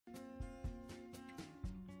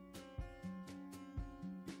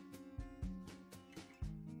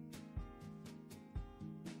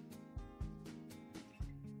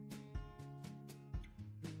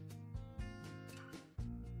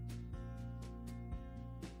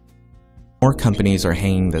More companies are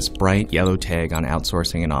hanging this bright yellow tag on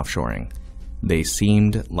outsourcing and offshoring. They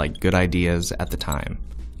seemed like good ideas at the time.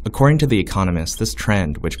 According to The Economist, this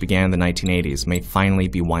trend, which began in the 1980s, may finally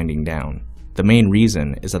be winding down. The main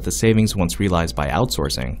reason is that the savings once realized by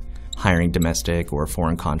outsourcing, hiring domestic or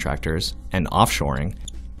foreign contractors, and offshoring,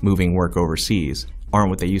 moving work overseas, aren't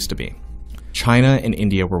what they used to be. China and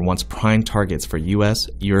India were once prime targets for US,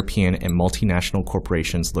 European, and multinational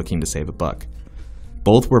corporations looking to save a buck.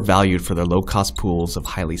 Both were valued for their low-cost pools of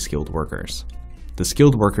highly skilled workers. The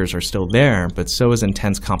skilled workers are still there, but so is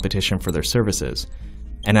intense competition for their services.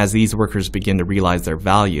 And as these workers begin to realize their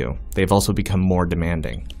value, they've also become more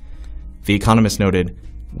demanding. The Economist noted,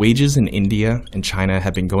 wages in India and China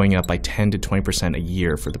have been going up by 10 to 20% a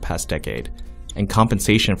year for the past decade, and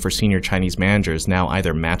compensation for senior Chinese managers now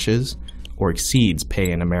either matches or exceeds pay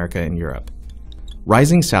in America and Europe.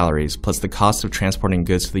 Rising salaries plus the cost of transporting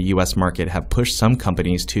goods to the US market have pushed some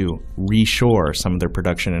companies to reshore some of their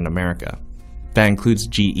production in America. That includes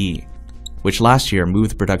GE, which last year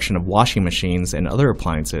moved the production of washing machines and other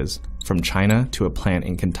appliances from China to a plant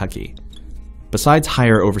in Kentucky. Besides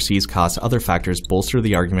higher overseas costs, other factors bolster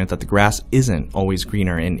the argument that the grass isn't always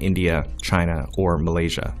greener in India, China, or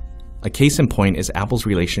Malaysia. A case in point is Apple's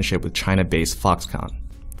relationship with China-based Foxconn.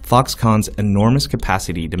 Foxconn's enormous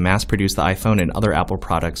capacity to mass-produce the iPhone and other Apple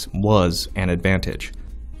products was an advantage.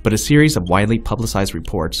 But a series of widely publicized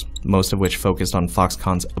reports, most of which focused on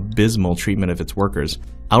Foxconn's abysmal treatment of its workers,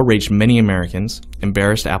 outraged many Americans,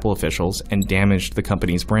 embarrassed Apple officials, and damaged the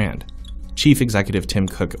company's brand. Chief Executive Tim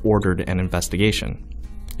Cook ordered an investigation.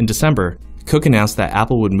 In December, Cook announced that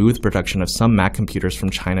Apple would move the production of some Mac computers from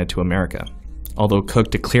China to America. Although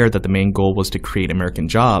Cook declared that the main goal was to create American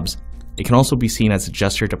jobs, it can also be seen as a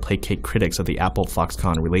gesture to placate critics of the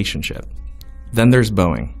Apple-Foxconn relationship. Then there's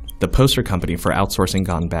Boeing, the poster company for outsourcing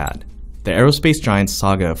gone bad. The aerospace giant's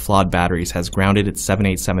saga of flawed batteries has grounded its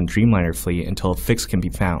 787 Dreamliner fleet until a fix can be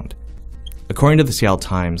found. According to the Seattle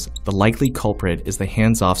Times, the likely culprit is the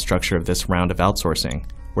hands-off structure of this round of outsourcing,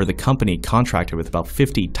 where the company contracted with about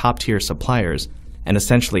 50 top-tier suppliers and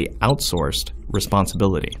essentially outsourced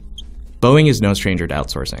responsibility. Boeing is no stranger to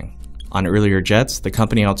outsourcing. On earlier jets, the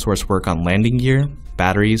company outsourced work on landing gear,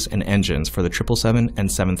 batteries, and engines for the 777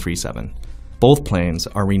 and 737. Both planes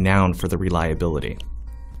are renowned for their reliability.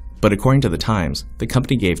 But according to the Times, the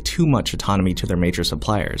company gave too much autonomy to their major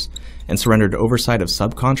suppliers and surrendered oversight of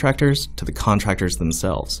subcontractors to the contractors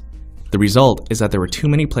themselves. The result is that there were too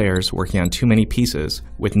many players working on too many pieces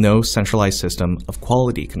with no centralized system of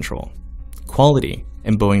quality control. Quality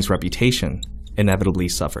and Boeing's reputation inevitably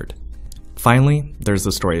suffered. Finally, there's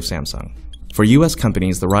the story of Samsung. For US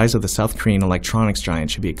companies, the rise of the South Korean electronics giant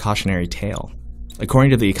should be a cautionary tale. According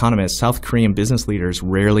to The Economist, South Korean business leaders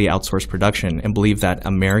rarely outsource production and believe that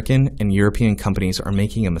American and European companies are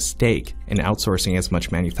making a mistake in outsourcing as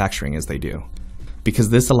much manufacturing as they do, because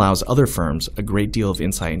this allows other firms a great deal of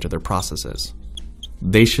insight into their processes.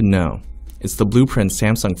 They should know. It's the blueprint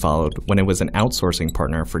Samsung followed when it was an outsourcing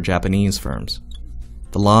partner for Japanese firms.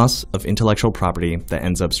 The loss of intellectual property that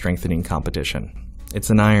ends up strengthening competition. It's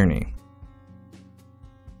an irony.